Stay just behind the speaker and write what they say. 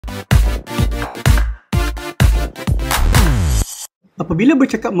Apabila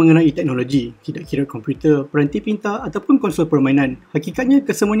bercakap mengenai teknologi, tidak kira komputer, peranti pintar ataupun konsol permainan, hakikatnya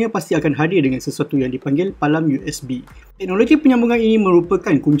kesemuanya pasti akan hadir dengan sesuatu yang dipanggil palam USB. Teknologi penyambungan ini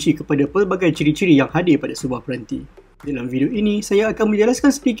merupakan kunci kepada pelbagai ciri-ciri yang hadir pada sebuah peranti. Dalam video ini, saya akan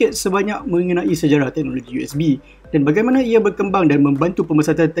menjelaskan sedikit sebanyak mengenai sejarah teknologi USB dan bagaimana ia berkembang dan membantu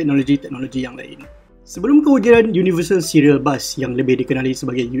pembesatan teknologi-teknologi yang lain. Sebelum kewujudan Universal Serial Bus yang lebih dikenali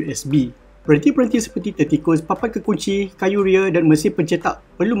sebagai USB, peranti-peranti seperti tertikus, papan kekunci, kayu ria dan mesin pencetak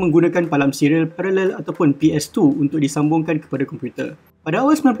perlu menggunakan palam serial paralel ataupun PS2 untuk disambungkan kepada komputer. Pada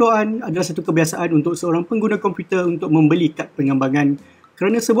awal 90-an adalah satu kebiasaan untuk seorang pengguna komputer untuk membeli kad pengembangan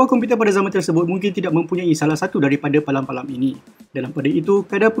kerana sebuah komputer pada zaman tersebut mungkin tidak mempunyai salah satu daripada palam-palam ini. Dalam pada itu,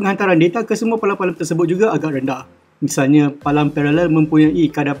 kadar penghantaran data ke semua palam-palam tersebut juga agak rendah. Misalnya, palam paralel mempunyai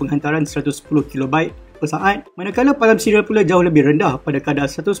kadar penghantaran 110 KB per saat, manakala palam serial pula jauh lebih rendah pada kadar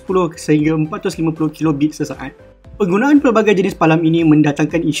 110 sehingga 450 kilobit sesaat. Penggunaan pelbagai jenis palam ini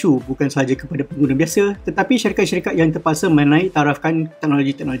mendatangkan isu bukan sahaja kepada pengguna biasa, tetapi syarikat-syarikat yang terpaksa menaik tarafkan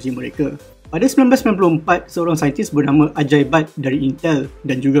teknologi-teknologi mereka. Pada 1994, seorang saintis bernama Ajay Bhatt dari Intel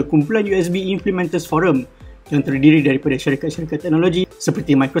dan juga kumpulan USB Implementers Forum yang terdiri daripada syarikat-syarikat teknologi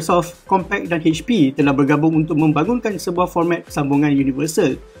seperti Microsoft, Compaq dan HP telah bergabung untuk membangunkan sebuah format sambungan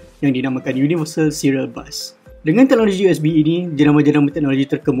universal yang dinamakan Universal Serial Bus. Dengan teknologi USB ini, jenama-jenama teknologi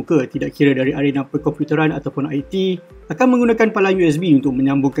terkemuka tidak kira dari arena perkomputeran ataupun IT akan menggunakan palam USB untuk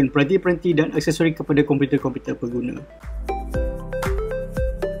menyambungkan peranti-peranti dan aksesori kepada komputer-komputer pengguna.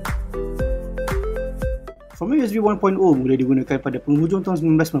 Format USB 1.0 mula digunakan pada penghujung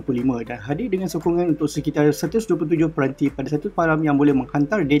tahun 1995 dan hadir dengan sokongan untuk sekitar 127 peranti pada satu palam yang boleh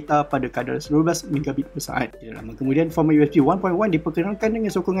menghantar data pada kadar 12 megabit per saat. Tidak lama kemudian, format USB 1.1 diperkenalkan dengan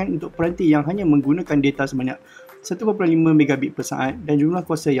sokongan untuk peranti yang hanya menggunakan data sebanyak 1.5 megabit per saat dan jumlah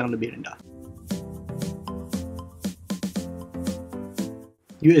kuasa yang lebih rendah.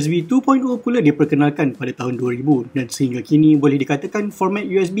 USB 2.0 pula diperkenalkan pada tahun 2000 dan sehingga kini boleh dikatakan format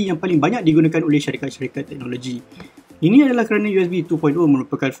USB yang paling banyak digunakan oleh syarikat-syarikat teknologi. Ini adalah kerana USB 2.0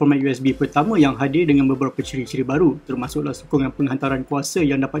 merupakan format USB pertama yang hadir dengan beberapa ciri-ciri baru, termasuklah sokongan penghantaran kuasa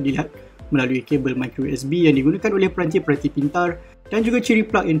yang dapat dilihat melalui kabel micro USB yang digunakan oleh peranti-peranti pintar dan juga ciri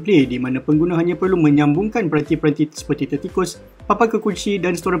plug and play di mana pengguna hanya perlu menyambungkan peranti-peranti seperti tertikus, papan kekunci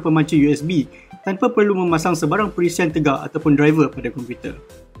dan storan pemancar USB tanpa perlu memasang sebarang perisian tegak ataupun driver pada komputer.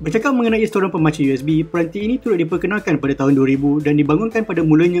 Bercakap mengenai storan pemancar USB, peranti ini turut diperkenalkan pada tahun 2000 dan dibangunkan pada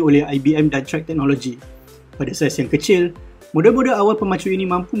mulanya oleh IBM dan Track Teknologi. Pada saiz yang kecil, model-model awal pemancar ini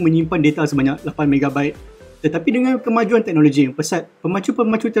mampu menyimpan data sebanyak 8 MB. Tetapi dengan kemajuan teknologi yang pesat,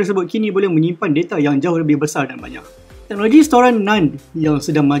 pemancar-pemancar tersebut kini boleh menyimpan data yang jauh lebih besar dan banyak. Teknologi storan NAND yang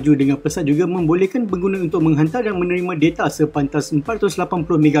sedang maju dengan pesat juga membolehkan pengguna untuk menghantar dan menerima data sepantas 480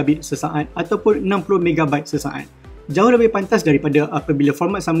 megabit sesaat ataupun 60 megabyte sesaat. Jauh lebih pantas daripada apabila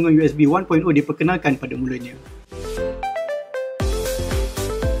format sambungan USB 1.0 diperkenalkan pada mulanya.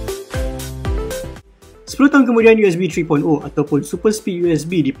 10 tahun kemudian USB 3.0 ataupun Super Speed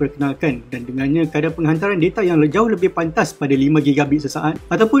USB diperkenalkan dan dengannya kadar penghantaran data yang jauh lebih pantas pada 5 GB sesaat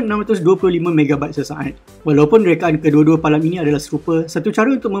ataupun 625 MB sesaat. Walaupun rekaan kedua-dua palam ini adalah serupa, satu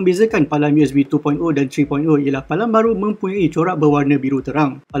cara untuk membezakan palam USB 2.0 dan 3.0 ialah palam baru mempunyai corak berwarna biru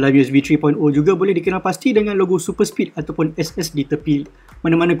terang. Palam USB 3.0 juga boleh dikenal pasti dengan logo Super Speed ataupun SS di tepi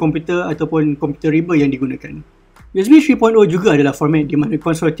mana-mana komputer ataupun komputer riba yang digunakan. USB 3.0 juga adalah format di mana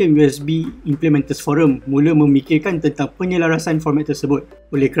konsortium USB Implementers Forum mula memikirkan tentang penyelarasan format tersebut.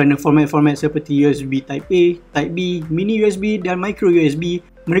 Oleh kerana format-format seperti USB Type A, Type B, Mini USB dan Micro USB,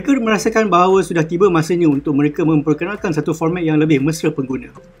 mereka merasakan bahawa sudah tiba masanya untuk mereka memperkenalkan satu format yang lebih mesra pengguna.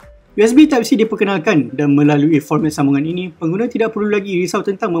 USB Type-C diperkenalkan dan melalui format sambungan ini, pengguna tidak perlu lagi risau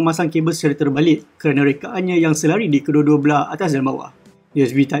tentang memasang kabel secara terbalik kerana rekaannya yang selari di kedua-dua belah atas dan bawah.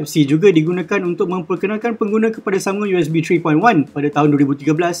 USB Type-C juga digunakan untuk memperkenalkan pengguna kepada sambungan USB 3.1 pada tahun 2013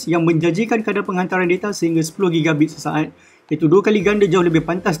 yang menjanjikan kadar penghantaran data sehingga 10 GB sesaat, iaitu 2 kali ganda jauh lebih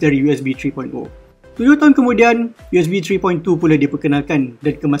pantas dari USB 3.0. 7 tahun kemudian, USB 3.2 pula diperkenalkan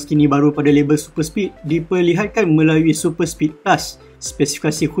dan kemaskini baru pada label Super Speed diperlihatkan melalui Super Speed Plus.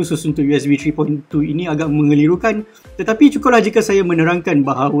 Spesifikasi khusus untuk USB 3.2 ini agak mengelirukan, tetapi cukuplah jika saya menerangkan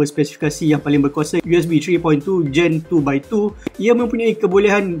bahawa spesifikasi yang paling berkuasa USB 3.2 Gen 2x2 ia mempunyai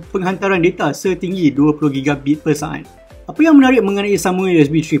kebolehan penghantaran data setinggi 20 GB per saat. Apa yang menarik mengenai sambungan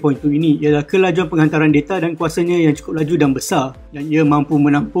USB 3.2 ini ialah kelajuan penghantaran data dan kuasanya yang cukup laju dan besar, dan ia mampu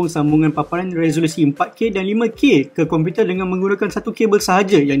menampung sambungan paparan resolusi 4K dan 5K ke komputer dengan menggunakan satu kabel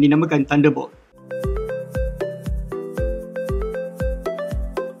sahaja yang dinamakan Thunderbolt.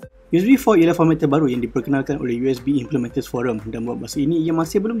 USB 4 ialah format terbaru yang diperkenalkan oleh USB Implementers Forum dan buat masa ini ia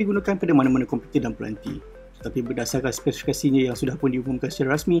masih belum digunakan pada mana-mana komputer dan peranti. Tapi berdasarkan spesifikasinya yang sudah pun diumumkan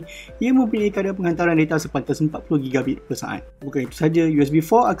secara rasmi, ia mempunyai kadar penghantaran data sepantas 40 gigabit per saat. Bukan itu saja, USB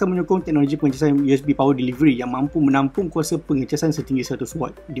 4 akan menyokong teknologi pengecasan USB Power Delivery yang mampu menampung kuasa pengecasan setinggi 100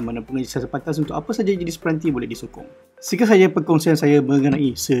 watt, di mana pengecasan sepantas untuk apa saja jenis peranti boleh disokong. Sekian sahaja perkongsian saya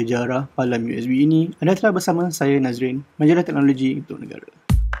mengenai sejarah palam USB ini. Anda telah bersama saya Nazrin, Majalah Teknologi untuk Negara.